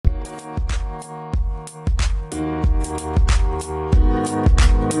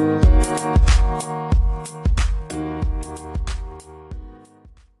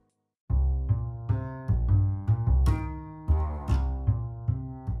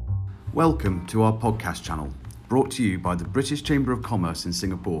Welcome to our podcast channel, brought to you by the British Chamber of Commerce in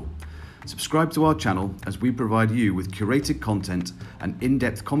Singapore. Subscribe to our channel as we provide you with curated content and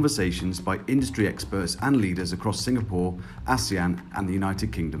in-depth conversations by industry experts and leaders across Singapore, ASEAN and the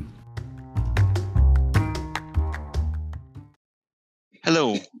United Kingdom.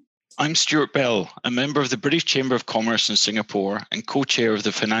 Hello, I'm Stuart Bell, a member of the British Chamber of Commerce in Singapore and co-chair of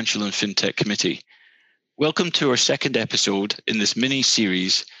the Financial and FinTech Committee. Welcome to our second episode in this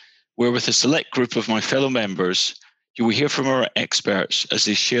mini-series where with a select group of my fellow members, you will hear from our experts as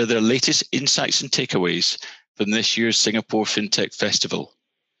they share their latest insights and takeaways from this year's Singapore FinTech Festival.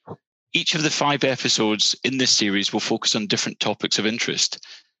 Each of the 5 episodes in this series will focus on different topics of interest,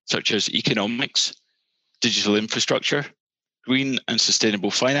 such as economics, digital infrastructure, green and sustainable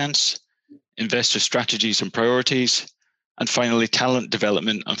finance, investor strategies and priorities, and finally, talent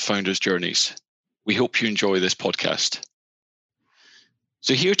development and founders' journeys. We hope you enjoy this podcast.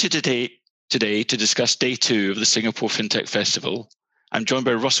 So here today to discuss day 2 of the Singapore FinTech Festival, I'm joined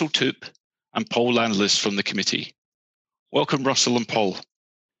by Russell Toop and Paul Landless from the committee. Welcome, Russell and Paul.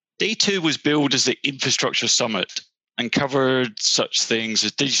 Day 2 was billed as the Infrastructure Summit and covered such things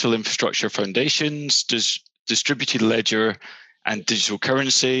as digital infrastructure foundations, distributed ledger and digital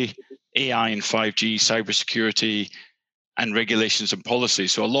currency, AI and 5G, cybersecurity, and regulations and policy.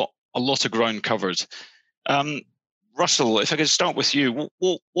 So a lot of ground covered. Russell, if I could start with you,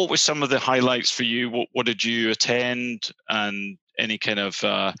 what were some of the highlights for you? What did you attend, and any kind of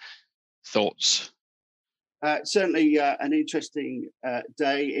thoughts? Certainly an interesting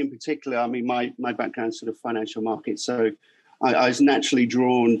day. In particular, I mean, my background is sort of financial markets, so I was naturally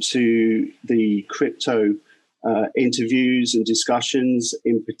drawn to the crypto interviews and discussions.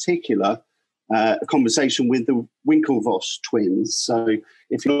 In particular, a conversation with the Winklevoss twins. So,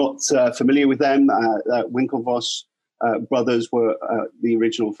 if you're not familiar with them, Winklevoss brothers were the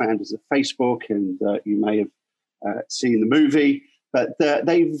original founders of Facebook, and you may have seen the movie. But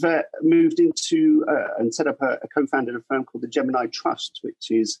they've moved into and set up a co-founded a firm called the Gemini Trust, which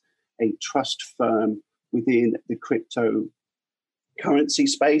is a trust firm within the cryptocurrency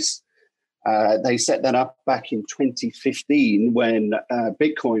space. They set that up back in 2015 when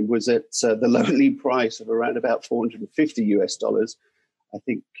Bitcoin was at the lowly price of around about $450. I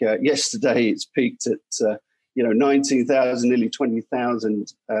think yesterday it's peaked at $19,000, nearly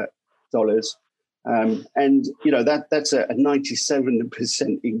 $20,000. And that's a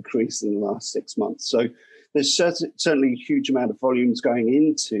 97% increase in the last 6 months. So there's certainly a huge amount of volumes going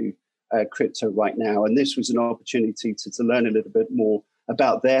into crypto right now. And this was an opportunity to learn a little bit more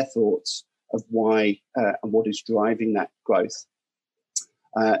about their thoughts of why and what is driving that growth.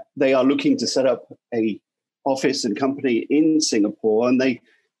 They are looking to set up a office and company in Singapore, and they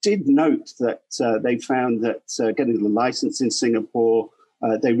did note that they found that getting the license in Singapore,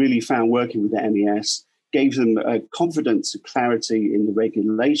 they really found working with the MES gave them confidence and clarity in the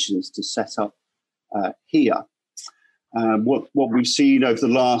regulations to set up here. What we've seen over the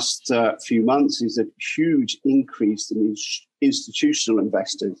last few months is a huge increase in institutional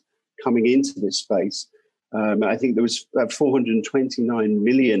investors coming into this space. I think there was $429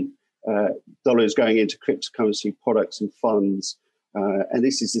 million going into cryptocurrency products and funds. And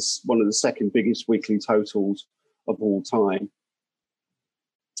this is one of the second biggest weekly totals of all time.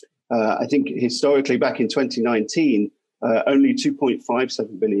 I think historically, back in 2019, only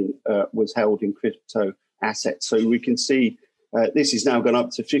 2.57 billion was held in crypto assets. So we can see this has now gone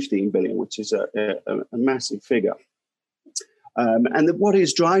up to 15 billion, which is a massive figure. And what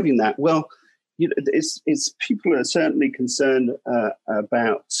is driving that? Well, it's people are certainly concerned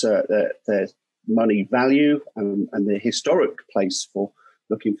about their money value and the historic place for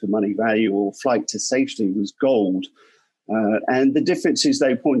looking for money value or flight to safety was gold. And the differences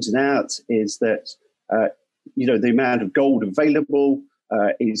they pointed out is that, the amount of gold available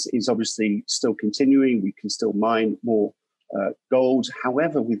is obviously still continuing. We can still mine more gold.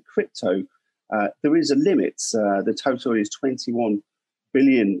 However, with crypto, there is a limit. The total is 21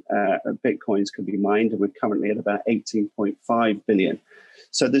 billion Bitcoins can be mined, and we're currently at about 18.5 billion.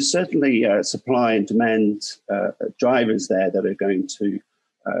 So there's certainly supply and demand drivers there that are going to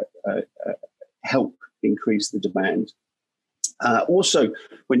help increase the demand. Also,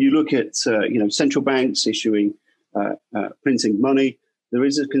 when you look at central banks issuing printing money, there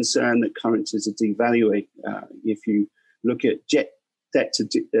is a concern that currencies are devaluing. If you look at debt to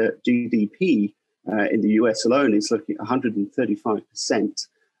GDP in the US alone, it's looking at 135%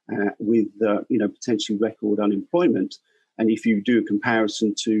 with potentially record unemployment. And if you do a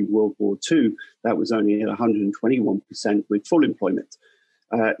comparison to World War II, that was only at 121% with full employment.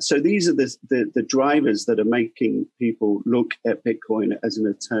 So these are the drivers that are making people look at Bitcoin as an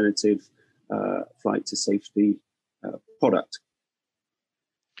alternative flight to safety product.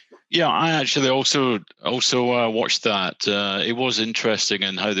 Yeah, I actually also watched that. It was interesting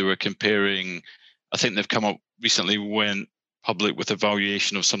in how they were comparing. I think they've come up recently, went public with a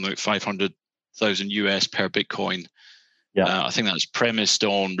valuation of something like 500,000 US per Bitcoin. Yeah, I think that's premised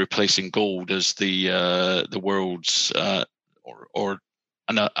on replacing gold as the world's or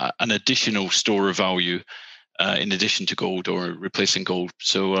an additional store of value in addition to gold, or replacing gold.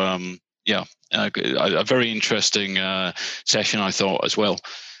 So a very interesting session, I thought, as well.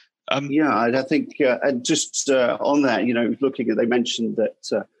 I think, and just on that, looking at, they mentioned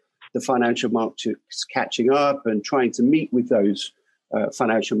that the financial market's catching up and trying to meet with those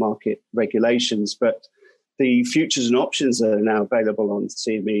financial market regulations, but the futures and options that are now available on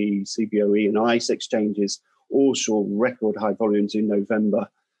CME, CBOE, and ICE exchanges all saw record high volumes in November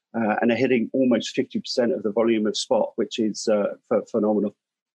and are hitting almost 50% of the volume of spot, which is phenomenal.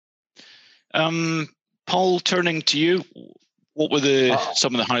 Paul, turning to you, what were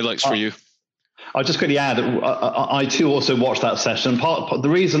some of the highlights for you? I'll just quickly add, I too also watched that session. The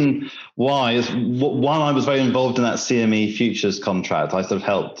reason why is, one, I was very involved in that CME futures contract. I sort of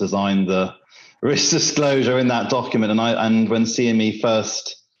helped design the risk disclosure in that document. And when CME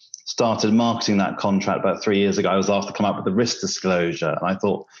first started marketing that contract about 3 years ago, I was asked to come up with the risk disclosure. And I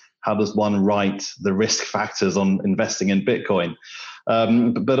thought, how does one write the risk factors on investing in Bitcoin?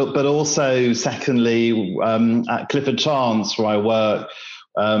 But also, secondly, at Clifford Chance, where I work,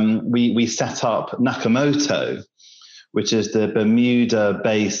 we set up Nakamoto, which is the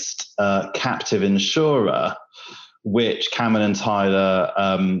Bermuda-based captive insurer, which Cameron and Tyler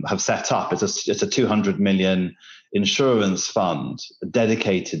have set up. It's a 200 million insurance fund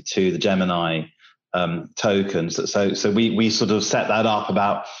dedicated to the Gemini tokens. So we sort of set that up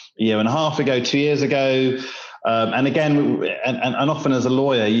about a year and a half ago, 2 years ago. And again, and often as a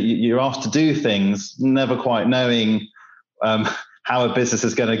lawyer, you're asked to do things never quite knowing how a business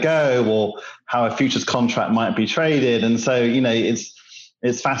is going to go or how a futures contract might be traded. And so,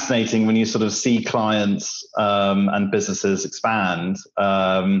 it's fascinating when you sort of see clients and businesses expand.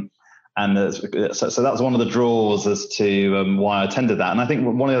 So that's one of the draws as to why I attended that. And I think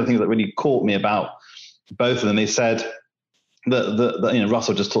one of the things that really caught me about both of them, they said that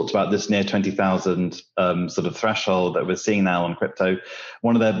Russell just talked about this near 20,000 sort of threshold that we're seeing now on crypto.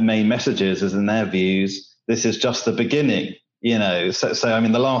 One of their main messages is, in their views, this is just the beginning. So I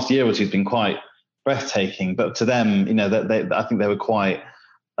mean, the last year or two has been quite breathtaking, but to them, I think they were quite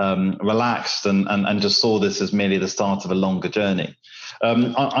relaxed and just saw this as merely the start of a longer journey.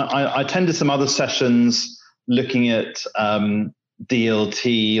 I attended some other sessions looking at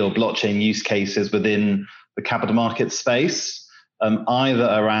DLT or blockchain use cases within the capital market space, either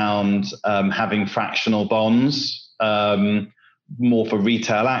around having fractional bonds, more for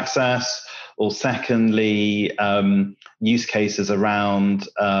retail access, or secondly, use cases around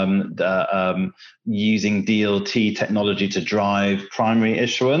using DLT technology to drive primary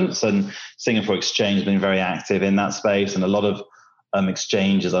issuance. And Singapore Exchange has been very active in that space, and a lot of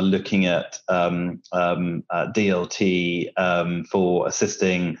exchanges are looking at DLT for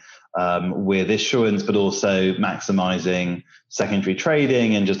assisting with issuance, but also maximizing secondary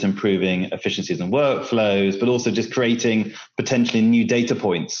trading and just improving efficiencies and workflows, but also just creating potentially new data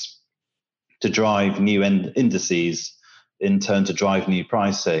points to drive new indices, in turn to drive new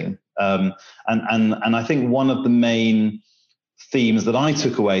pricing. And I think one of the main themes that I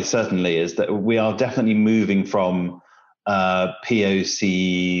took away certainly is that we are definitely moving from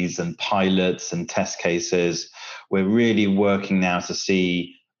POCs and pilots and test cases. We're really working now to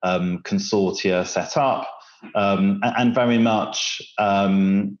see consortia set up and very much a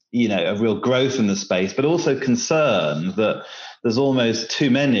real growth in the space, but also concern that there's almost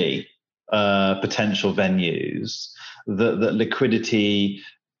too many potential venues, that liquidity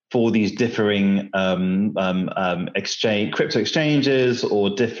for these differing crypto exchanges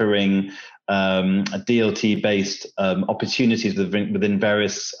or differing DLT-based opportunities within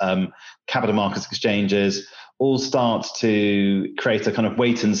various capital markets exchanges all start to create a kind of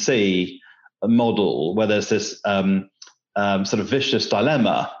wait and see model where there's this sort of vicious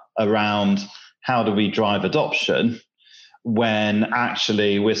dilemma around how do we drive adoption when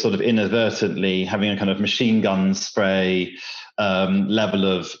actually we're sort of inadvertently having a kind of machine gun spray level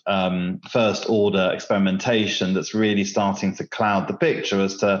of first order experimentation that's really starting to cloud the picture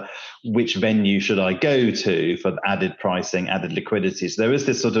as to which venue should I go to for added pricing, added liquidity. So there is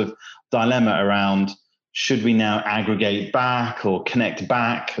this sort of dilemma around, should we now aggregate back or connect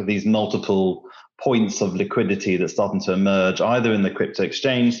back these multiple points of liquidity that's starting to emerge, either in the crypto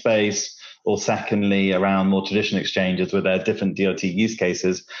exchange space, or secondly, around more traditional exchanges with their different DLT use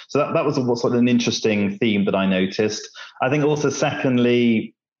cases. So that was sort of an interesting theme that I noticed. I think also,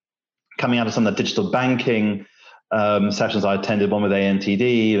 secondly, coming out of some of the digital banking sessions I attended, one with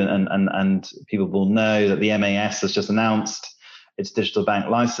ANTD, and people will know that the MAS has just announced its digital bank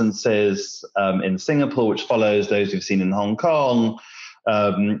licenses in Singapore, which follows those we've seen in Hong Kong,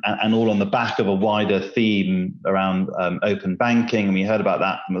 and all on the back of a wider theme around open banking. And we heard about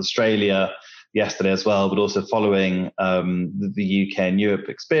that from Australia yesterday as well, but also following the UK and Europe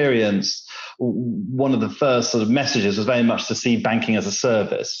experience. One of the first sort of messages was very much to see banking as a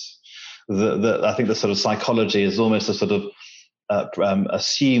service. I think the sort of psychology is almost a sort of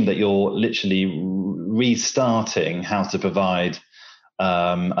assume that you're literally restarting how to provide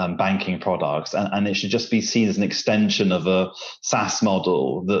banking products, and it should just be seen as an extension of a SaaS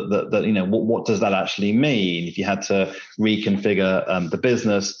model. That you know, what does that actually mean if you had to reconfigure the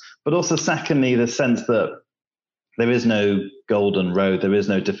business? But also, secondly, the sense that there is no golden road, there is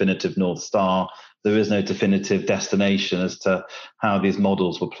no definitive North Star, there is no definitive destination as to how these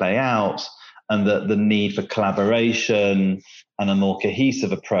models will play out, and that the need for collaboration and a more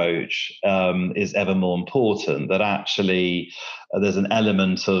cohesive approach is ever more important. That actually there's an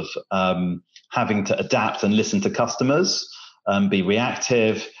element of having to adapt and listen to customers, be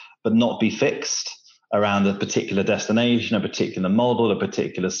reactive, but not be fixed around a particular destination, a particular model, a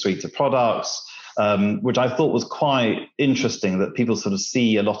particular suite of products, which I thought was quite interesting, that people sort of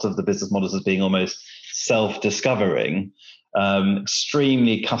see a lot of the business models as being almost self-discovering,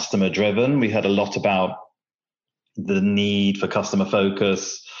 extremely customer-driven. We heard a lot about the need for customer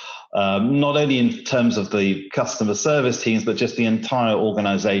focus, not only in terms of the customer service teams, but just the entire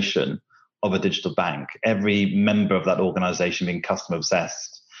organization of a digital bank. Every member of that organization being customer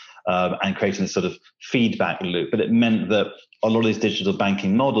obsessed, and creating this sort of feedback loop. But it meant that a lot of these digital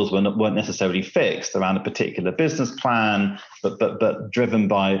banking models weren't necessarily fixed around a particular business plan, but driven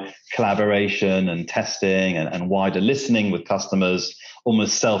by collaboration and testing and wider listening with customers,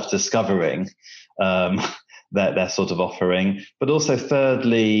 almost self-discovering their sort of offering. But also,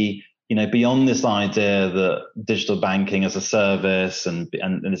 thirdly, you know, beyond this idea that digital banking as a service and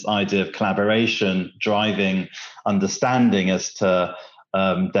this idea of collaboration driving understanding as to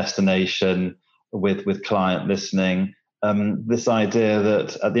destination with client listening, this idea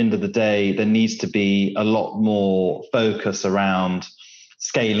that at the end of the day, there needs to be a lot more focus around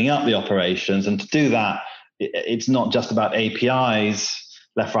scaling up the operations. And to do that, it's not just about APIs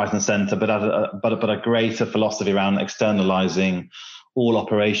left, right, and center, but a greater philosophy around externalizing all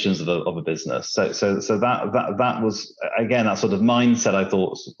operations of a business. So that was, again, that sort of mindset I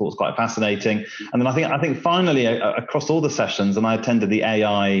thought was quite fascinating. And then I think finally, across all the sessions, and I attended the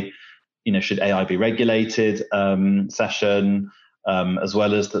AI, you know, should AI be regulated session, as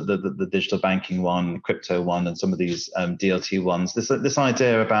well as the digital banking one, crypto one, and some of these DLT ones. This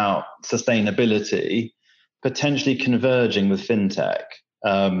idea about sustainability potentially converging with fintech.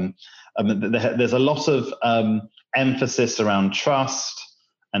 There's a lot of emphasis around trust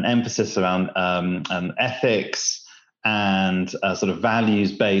and emphasis around ethics and sort of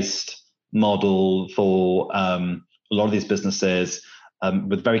values-based model for a lot of these businesses,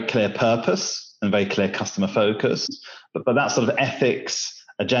 with very clear purpose and very clear customer focus. But that sort of ethics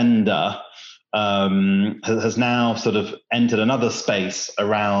agenda has now sort of entered another space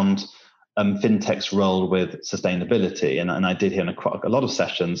around fintech's role with sustainability. And I did hear in a lot of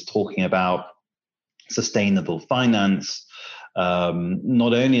sessions talking about sustainable finance,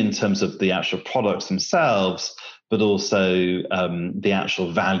 not only in terms of the actual products themselves, but also the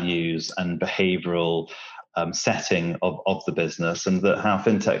actual values and behavioral setting of the business, and that how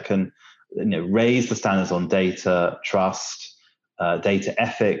fintech can, you know, raise the standards on data trust, data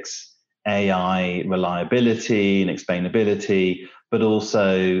ethics, AI reliability and explainability, but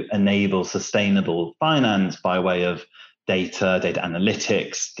also enable sustainable finance by way of data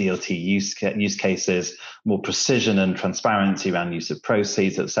analytics, DLT use cases, more precision and transparency around use of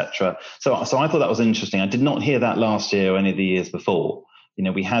proceeds, etc. So I thought that was interesting. I did not hear that last year or any of the years before. You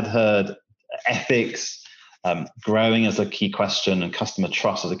know, we had heard ethics growing as a key question and customer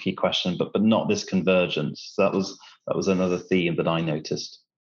trust as a key question, but not this convergence. So that was another theme that I noticed.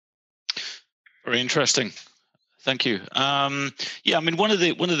 Very interesting. Thank you. Yeah, I mean, one of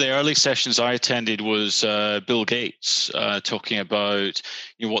the early sessions I attended was Bill Gates talking about,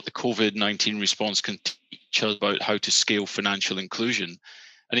 you know, what the COVID-19 response can teach us about how to scale financial inclusion.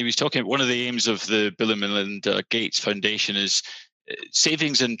 And he was talking, one of the aims of the Bill and Melinda Gates Foundation is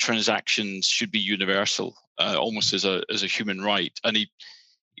savings and transactions should be universal, almost as a human right. And he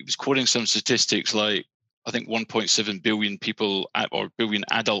he was quoting some statistics like, I think 1.7 billion people or billion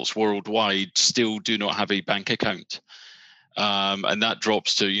adults worldwide still do not have a bank account. And that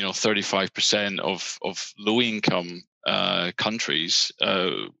drops to 35% of low-income countries.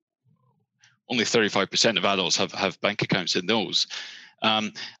 Only 35% of adults have bank accounts in those.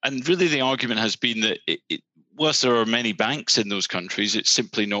 And really the argument has been that whilst there are many banks in those countries, it's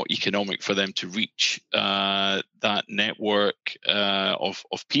simply not economic for them to reach that network of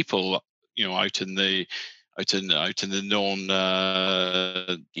people, out in the non,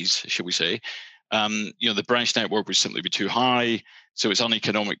 shall we say. The branch network would simply be too high, so it's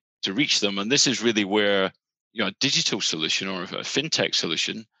uneconomic to reach them. And this is really where a digital solution or a fintech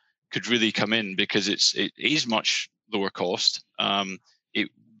solution could really come in, because it is much lower cost.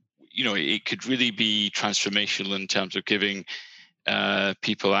 It could really be transformational in terms of giving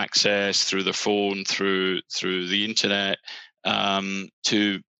people access through their phone, through the internet,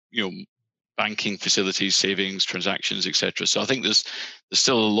 to banking facilities, savings, transactions, etc. So I think there's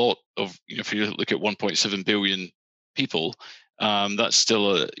still a lot of, if you look at 1.7 billion people, that's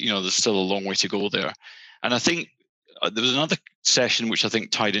still there's still a long way to go there. And I think there was another session which I think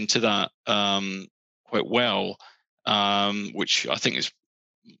tied into that quite well, which I think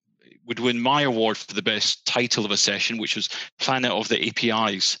would win my award for the best title of a session, which was Planet of the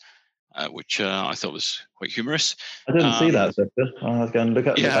APIs, which I thought was quite humorous. I didn't see that, Victor. I'll go and look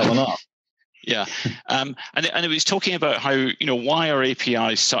that one up. Yeah, and it was talking about how why are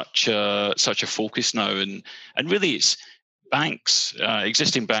APIs such a focus now, and really it's banks,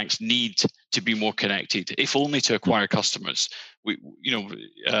 existing banks need to be more connected, if only to acquire customers. The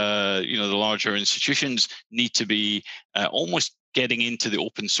larger institutions need to be almost getting into the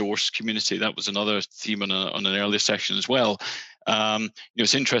open source community. That was another theme on an earlier session as well.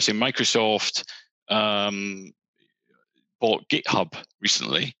 It's interesting. Microsoft bought GitHub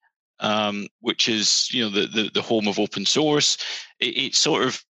recently. Which is the home of open source. It sort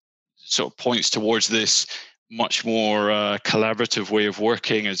of points towards this much more collaborative way of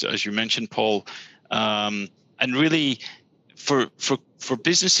working, as you mentioned, Paul, and really for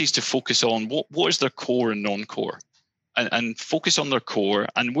businesses to focus on what is their core and non-core, and focus on their core,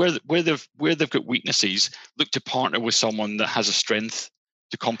 and where they've got weaknesses, look to partner with someone that has a strength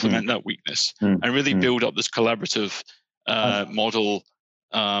to complement that weakness, and really build up this collaborative model.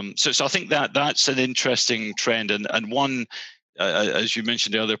 So I think that's an interesting trend, and one, as you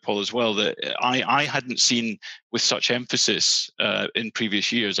mentioned earlier, Paul, as well, that I hadn't seen with such emphasis in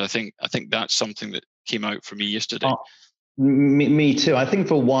previous years. I think that's something that came out for me yesterday. Me too. I think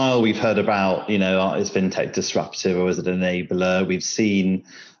for a while we've heard about, is fintech disruptive or is it an enabler? We've seen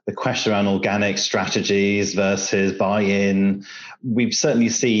the question around organic strategies versus buy-in. We've certainly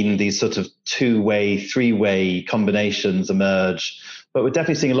seen these sort of two-way, three-way combinations emerge, but we're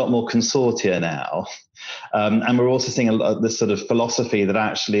definitely seeing a lot more consortia now. And we're also seeing this sort of philosophy that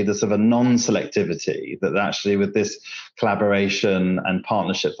actually there's sort of a non-selectivity, that actually with this collaboration and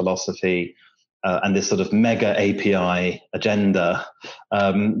partnership philosophy, and this sort of mega API agenda,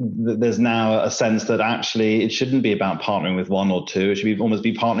 there's now a sense that actually it shouldn't be about partnering with one or two. It should almost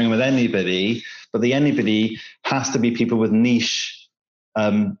be partnering with anybody, but the anybody has to be people with niche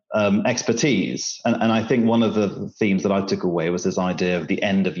expertise. And I think one of the themes that I took away was this idea of the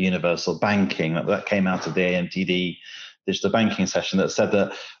end of universal banking. That came out of the AMTD digital banking session, that said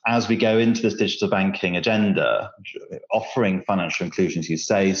that as we go into this digital banking agenda, offering financial inclusion, as you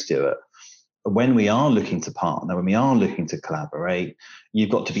say, Stuart, when we are looking to partner, when we are looking to collaborate, you've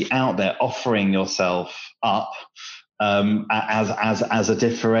got to be out there offering yourself up as a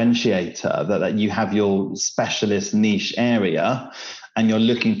differentiator, that you have your specialist niche area and you're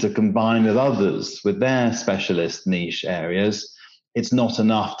looking to combine with others with their specialist niche areas. It's not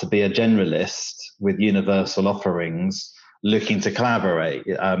enough to be a generalist with universal offerings looking to collaborate.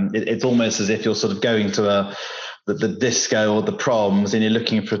 It's almost as if you're sort of going to the disco or the proms and you're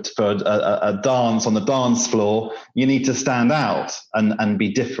looking for a dance on the dance floor. You need to stand out and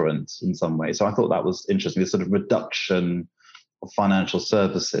be different in some way. So I thought that was interesting, this sort of reduction of financial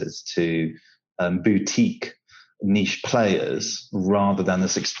services to boutique niche players rather than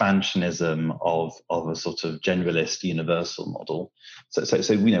this expansionism of a sort of generalist universal model.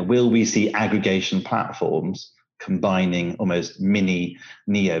 So will we see aggregation platforms combining almost mini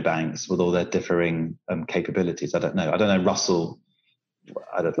neobanks with all their differing capabilities? I don't know, Russell.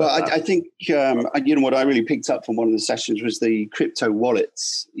 I think what I really picked up from one of the sessions was the crypto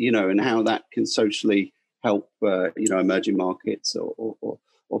wallets, and how that can socially help emerging markets or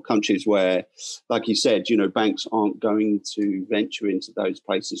countries where, like you said, banks aren't going to venture into those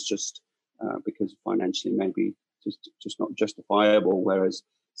places just because financially maybe just not justifiable. Whereas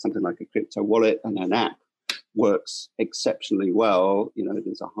something like a crypto wallet and an app works exceptionally well.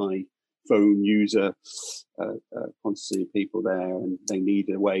 There's a high phone user quantity of people there, and they need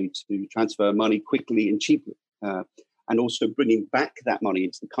a way to transfer money quickly and cheaply, and also bringing back that money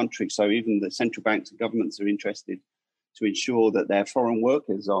into the country. So even the central banks and governments are interested to ensure that their foreign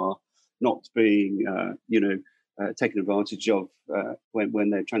workers are not being, taken advantage of when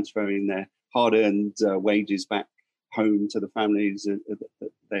they're transferring their hard-earned wages back home to the families that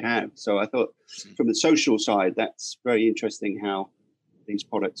they have. So I thought from the social side, that's very interesting how these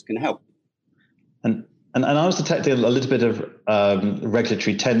products can help. And I was detecting a little bit of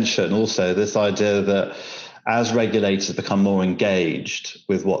regulatory tension also, this idea that as regulators become more engaged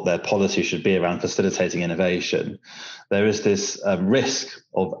with what their policy should be around facilitating innovation, there is this risk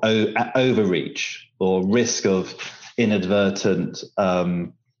of overreach or risk of inadvertent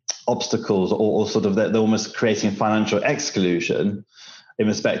obstacles or sort of they're almost creating financial exclusion in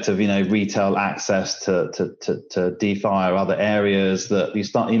respect of retail access to DeFi or other areas that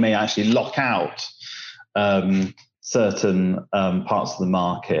you may actually lock out certain parts of the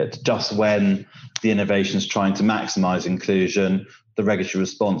market just when the innovation is trying to maximize inclusion. The regulatory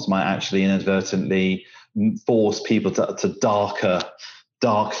response might actually inadvertently force people to dark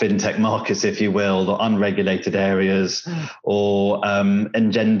fintech markets, if you will, or unregulated areas, or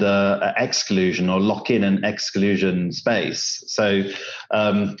engender exclusion or lock in an exclusion space. So,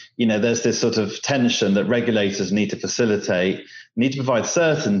 there's this sort of tension that regulators need to facilitate, need to provide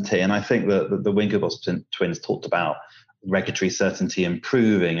certainty. And I think that the Winklevoss twins talked about regulatory certainty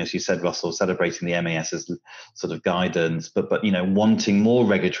improving, as you said, Russell, celebrating the MAS's sort of guidance, but wanting more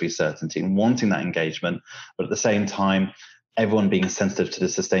regulatory certainty and wanting that engagement, but at the same time, everyone being sensitive to the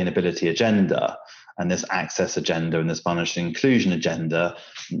sustainability agenda and this access agenda and this financial inclusion agenda,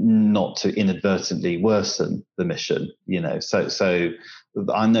 not to inadvertently worsen the mission, So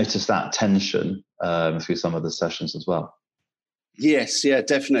I noticed that tension through some of the sessions as well. Yes, yeah,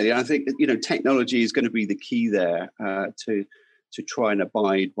 definitely. I think technology is going to be the key there to try and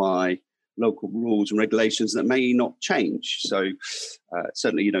abide by local rules and regulations that may not change. So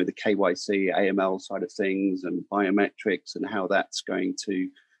certainly, the KYC, AML side of things and biometrics and how that's going to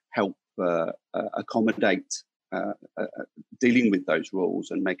help accommodate dealing with those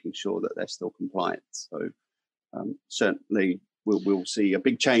rules and making sure that they're still compliant. So certainly we'll see a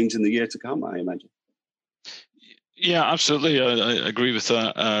big change in the year to come, I imagine. Yeah, absolutely. I agree with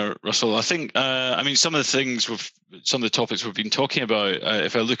that, Russell. I think, some of the topics we've been talking about,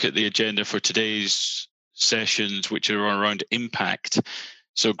 if I look at the agenda for today's sessions, which are around impact,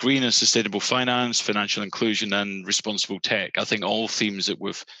 so green and sustainable finance, financial inclusion, and responsible tech, I think all themes that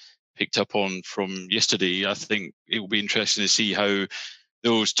we've picked up on from yesterday, I think it will be interesting to see how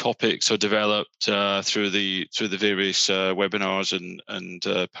those topics are developed through the various webinars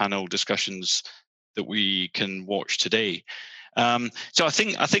and panel discussions that we can watch today. So I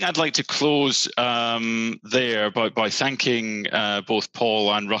think I'd like to close there by thanking both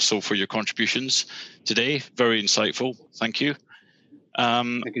Paul and Russell for your contributions today. Very insightful. Thank you.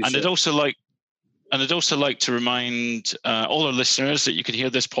 Thank you, and I'd also like to remind all our listeners that you can hear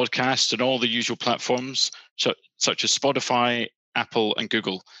this podcast on all the usual platforms such as Spotify, Apple, and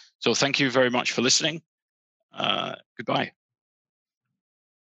Google. So thank you very much for listening. Goodbye.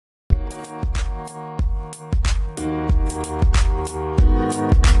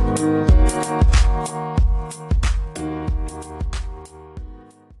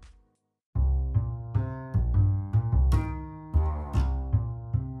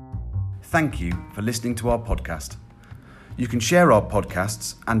 Thank you for listening to our podcast. You can share our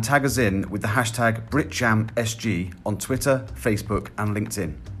podcasts and tag us in with the hashtag BritChamSG on Twitter, Facebook and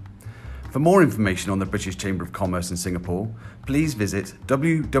LinkedIn. For more information on the British Chamber of Commerce in Singapore, please visit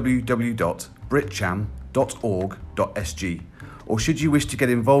www.britcham.org.sg. Or should you wish to get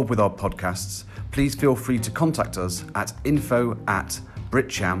involved with our podcasts, please feel free to contact us at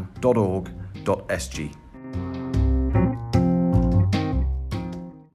info@britcham.org.sg.